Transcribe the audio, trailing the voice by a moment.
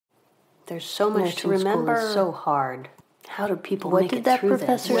There's so much to remember. School is so hard. How do people make it through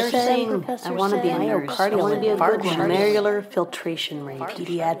this? What did that professor say? I want to be a nurse. I want to be a glomerular filtration rate,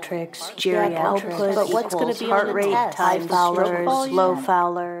 pediatrics, geriatrics, But what's going to be heart on the rate, test? high Fowlers, low Yeah.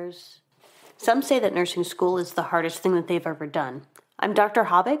 Fowlers. Some say that nursing school is the hardest thing that they've ever done. I'm Dr.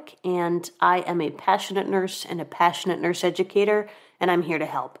 Hobick, and I am a passionate nurse and a passionate nurse educator, and I'm here to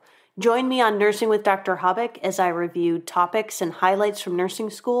help. Join me on Nursing with Dr. Hobick as I review topics and highlights from nursing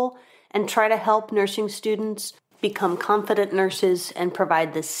school and try to help nursing students become confident nurses and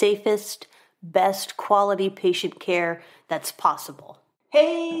provide the safest, best quality patient care that's possible.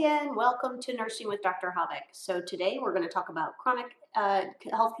 Hey, and welcome to Nursing with Dr. Hobick. So today we're going to talk about chronic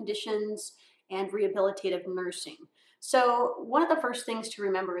health conditions and rehabilitative nursing. So one of the first things to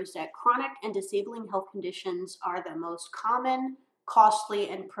remember is that chronic and disabling health conditions are the most common, costly,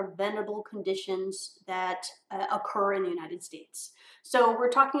 and preventable conditions that occur in the United States. So we're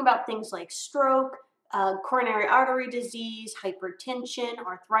talking about things like stroke, coronary artery disease, hypertension,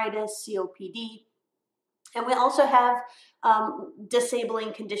 arthritis, COPD. And we also have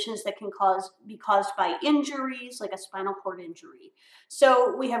disabling conditions that can be caused by injuries, like a spinal cord injury.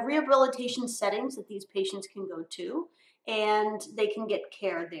 So we have rehabilitation settings that these patients can go to, and they can get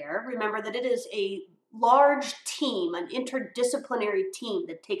care there. Remember that it is a large team, an interdisciplinary team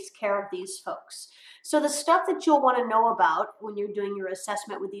that takes care of these folks. So the stuff that you'll want to know about when you're doing your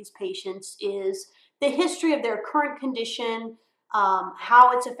assessment with these patients is the history of their current condition,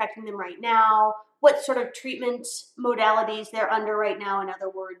 how it's affecting them right now, what sort of treatment modalities they're under right now. In other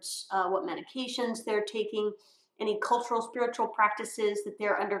words, what medications they're taking, any cultural, spiritual practices that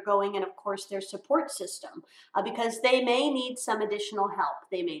they're undergoing, and of course their support system, because they may need some additional help.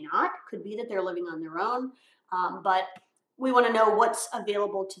 They may not. Could be that they're living on their own, but we want to know what's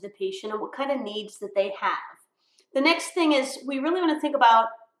available to the patient and what kind of needs that they have. The next thing is we really want to think about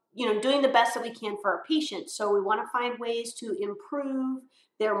doing the best that we can for our patients. So we want to find ways to improve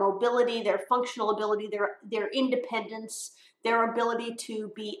their mobility, their functional ability, their independence, their ability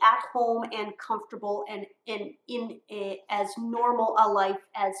to be at home and comfortable and in as normal a life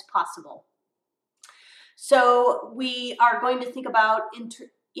as possible. So we are going to think about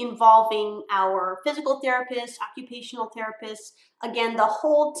involving our physical therapists, occupational therapists, again, the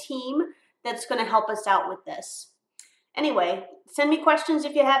whole team that's going to help us out with this. Anyway, send me questions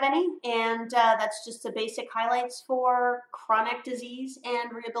if you have any, and that's just the basic highlights for chronic disease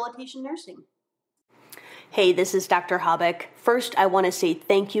and rehabilitation nursing. Hey, this is Dr. Hobick. First, I want to say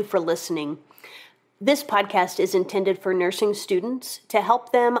thank you for listening. This podcast is intended for nursing students to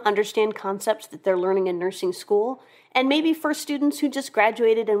help them understand concepts that they're learning in nursing school, and maybe for students who just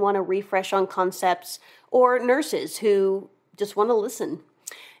graduated and want to refresh on concepts, or nurses who just want to listen.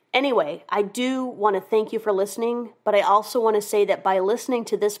 Anyway, I do want to thank you for listening, but I also want to say that by listening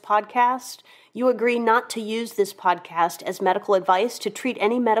to this podcast, you agree not to use this podcast as medical advice to treat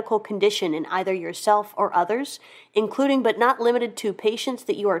any medical condition in either yourself or others, including but not limited to patients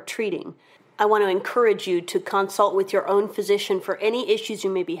that you are treating. I want to encourage you to consult with your own physician for any issues you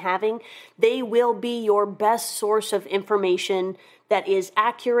may be having. They will be your best source of information that is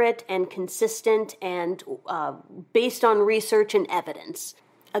accurate and consistent and based on research and evidence.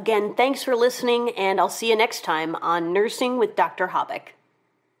 Again, thanks for listening, and I'll see you next time on Nursing with Dr. Hobick.